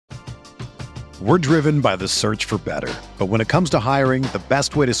We're driven by the search for better. But when it comes to hiring, the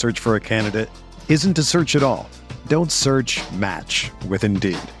best way to search for a candidate isn't to search at all. Don't search, match with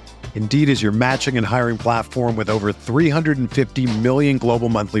Indeed. Indeed is your matching and hiring platform with over 350 million global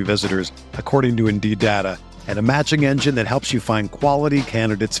monthly visitors, according to Indeed data, and a matching engine that helps you find quality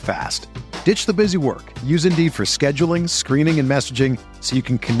candidates fast. Ditch the busy work. Use Indeed for scheduling, screening, and messaging so you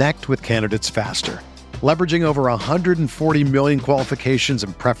can connect with candidates faster. Leveraging over 140 million qualifications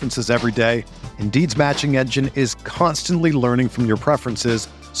and preferences every day, Indeed's matching engine is constantly learning from your preferences,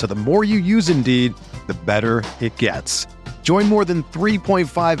 so the more you use Indeed, the better it gets. Join more than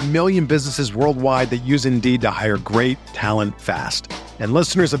 3.5 million businesses worldwide that use Indeed to hire great talent fast. And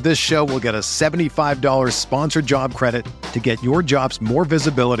listeners of this show will get a $75 sponsored job credit to get your jobs more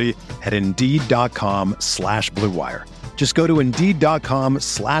visibility at Indeed.com/Blue Wire. Just go to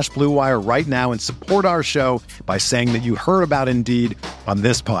Indeed.com/Blue Wire right now and support our show by saying that you heard about Indeed on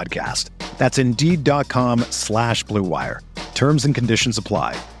this podcast. That's Indeed.com/Blue Wire. Terms and conditions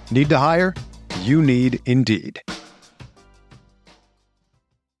apply. Need to hire? You need Indeed.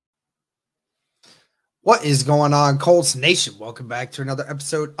 What is going on, Colts Nation? Welcome back to another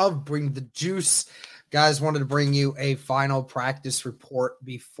episode of Bring the Juice. Guys, wanted to bring you a final practice report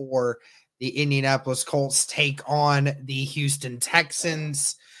before the Indianapolis Colts take on the Houston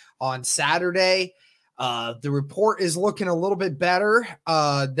Texans on Saturday. The report is looking a little bit better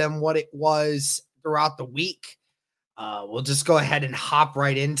than what it was throughout the week. We'll just go ahead and hop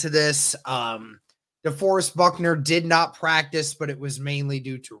right into this. DeForest Buckner did not practice, but it was mainly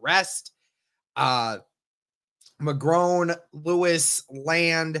due to rest. McGrone, Lewis,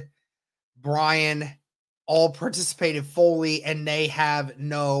 Land, Bryan all participated fully, and they have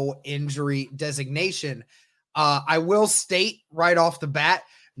no injury designation. I will state right off the bat,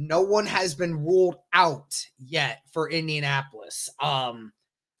 no one has been ruled out yet for Indianapolis. I'm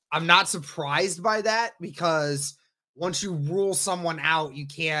not surprised by that because once you rule someone out, you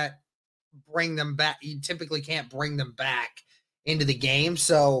can't bring them back. You typically can't bring them back into the game.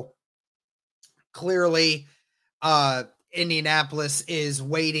 So clearly, Indianapolis is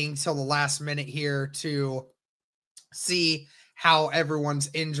waiting till the last minute here to see how everyone's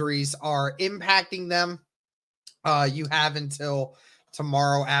injuries are impacting them. You have until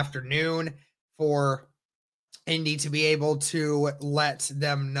tomorrow afternoon for Indy to be able to let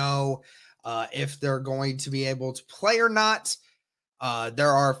them know if they're going to be able to play or not.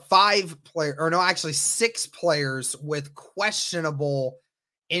 There are 6 players with questionable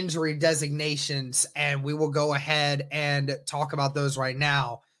injury designations, and we will go ahead and talk about those right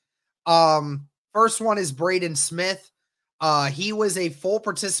now. First one is Braden Smith. He was a full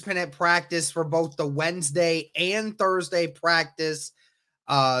participant at practice for both the Wednesday and Thursday practice.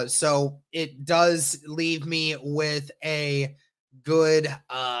 So it does leave me with a good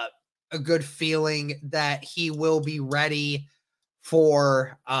feeling that he will be ready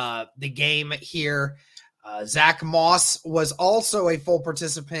for the game here. Zach Moss was also a full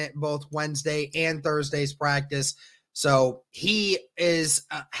participant both Wednesday and Thursday's practice. So he is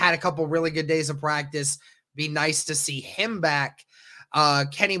had a couple really good days of practice. Be nice to see him back.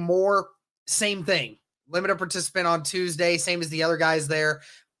 Kenny Moore, same thing. Limited participant on Tuesday, same as the other guys there,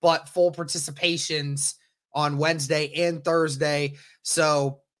 but full participations on Wednesday and Thursday.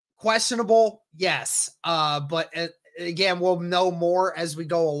 So questionable, yes. But again, we'll know more as we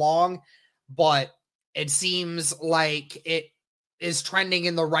go along. But it seems like it is trending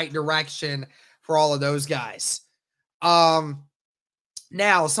in the right direction for all of those guys.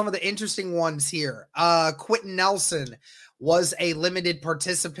 Now, some of the interesting ones here. Quentin Nelson was a limited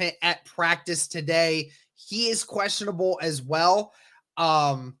participant at practice today. He is questionable as well.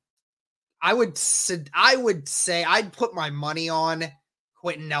 I would say I'd put my money on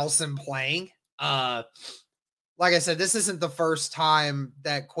Quentin Nelson playing. Like I said, this isn't the first time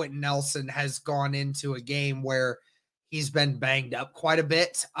that Quentin Nelson has gone into a game where he's been banged up quite a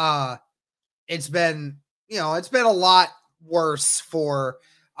bit. It's been a lot worse for,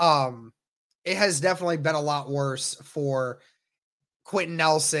 it has definitely been a lot worse for Quentin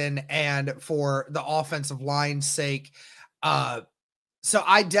Nelson and for the offensive line's sake. So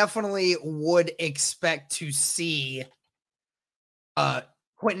I definitely would expect to see,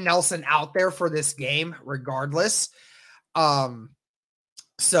 Quentin Nelson out there for this game regardless.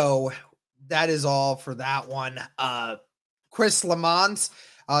 So that is all for that one. Chris Lamont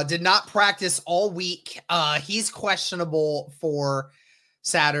did not practice all week. He's questionable for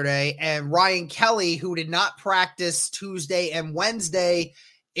Saturday. And Ryan Kelly, who did not practice Tuesday and Wednesday,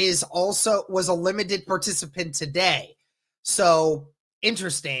 was a limited participant today. So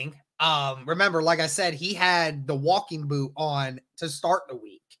interesting. Remember, like I said, he had the walking boot on to start the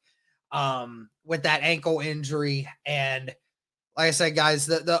week. with that ankle injury. And like I said, guys,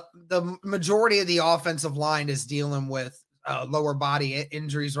 the majority of the offensive line is dealing with lower body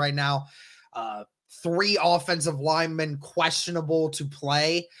injuries right now. 3 offensive linemen questionable to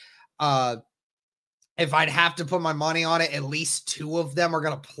play. If I'd have to put my money on it, at least 2 of them are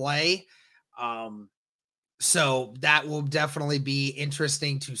going to play. So that will definitely be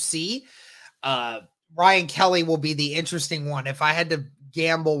interesting to see. Ryan Kelly will be the interesting one. If I had to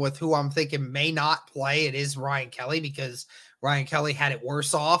gamble with who I'm thinking may not play, it is Ryan Kelly, because Ryan Kelly had it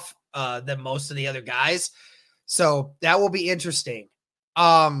worse off than most of the other guys. So that will be interesting.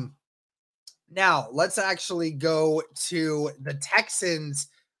 Now let's actually go to the Texans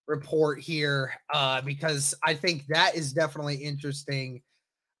report here, because I think that is definitely interesting.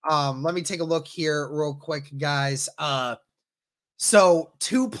 Let me take a look here real quick, guys. So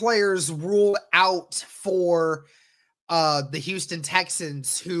 2 players ruled out for the Houston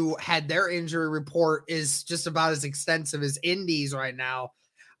Texans, who had their injury report is just about as extensive as Indy's right now.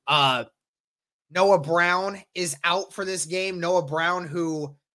 Noah Brown is out for this game. Noah Brown,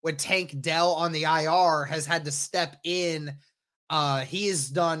 who with Tank Dell on the IR, has had to step in. He has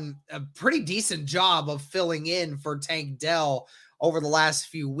done a pretty decent job of filling in for Tank Dell over the last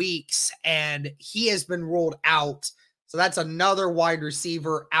few weeks, and he has been ruled out. So that's another wide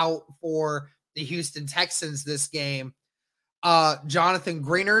receiver out for the Houston Texans this game. Jonathan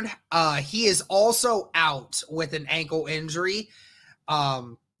Greenard, he is also out with an ankle injury.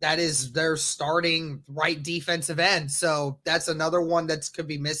 That is their starting right defensive end. So that's another one that could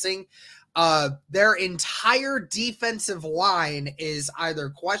be missing. Their entire defensive line is either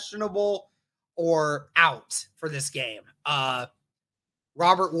questionable or out for this game.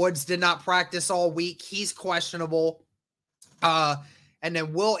 Robert Woods did not practice all week. He's questionable. And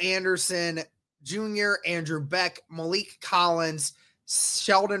then Will Anderson Jr., Andrew Beck, Malik Collins,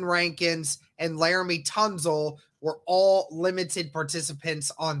 Sheldon Rankins, and Laramie Tunzel were all limited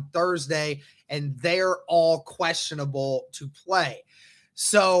participants on Thursday, and they're all questionable to play.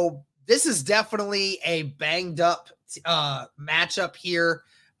 So this is definitely a banged up matchup here.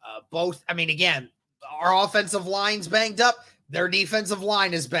 Again, our offensive line's banged up. Their defensive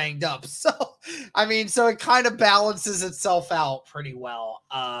line is banged up. So it kind of balances itself out pretty well.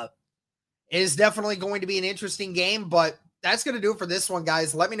 It is definitely going to be an interesting game, but that's going to do it for this one,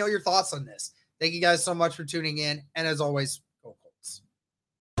 guys. Let me know your thoughts on this. Thank you guys so much for tuning in. And as always, go Colts.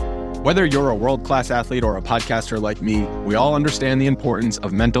 Whether you're a world-class athlete or a podcaster like me, we all understand the importance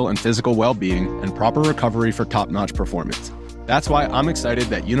of mental and physical well-being and proper recovery for top-notch performance. That's why I'm excited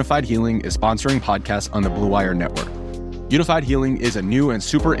that Unified Healing is sponsoring podcasts on the Blue Wire Network. Unified Healing is a new and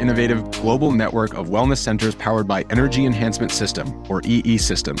super innovative global network of wellness centers powered by Energy Enhancement System, or EE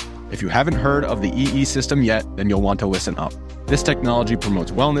System. If you haven't heard of the EE System yet, then you'll want to listen up. This technology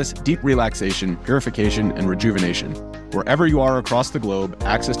promotes wellness, deep relaxation, purification, and rejuvenation. Wherever you are across the globe,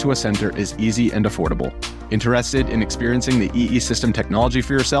 access to a center is easy and affordable. Interested in experiencing the EE System technology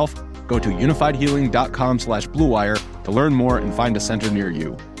for yourself? Go to unifiedhealing.com/bluewire to learn more and find a center near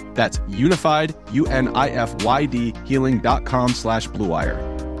you. That's unified, UNIFYD,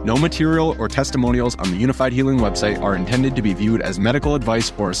 healing.com/bluewire. No material or testimonials on the Unified Healing website are intended to be viewed as medical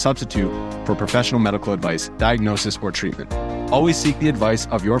advice or a substitute for professional medical advice, diagnosis, or treatment. Always seek the advice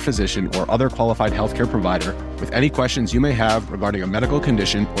of your physician or other qualified healthcare provider with any questions you may have regarding a medical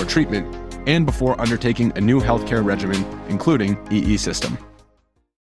condition or treatment and before undertaking a new healthcare regimen, including EE System.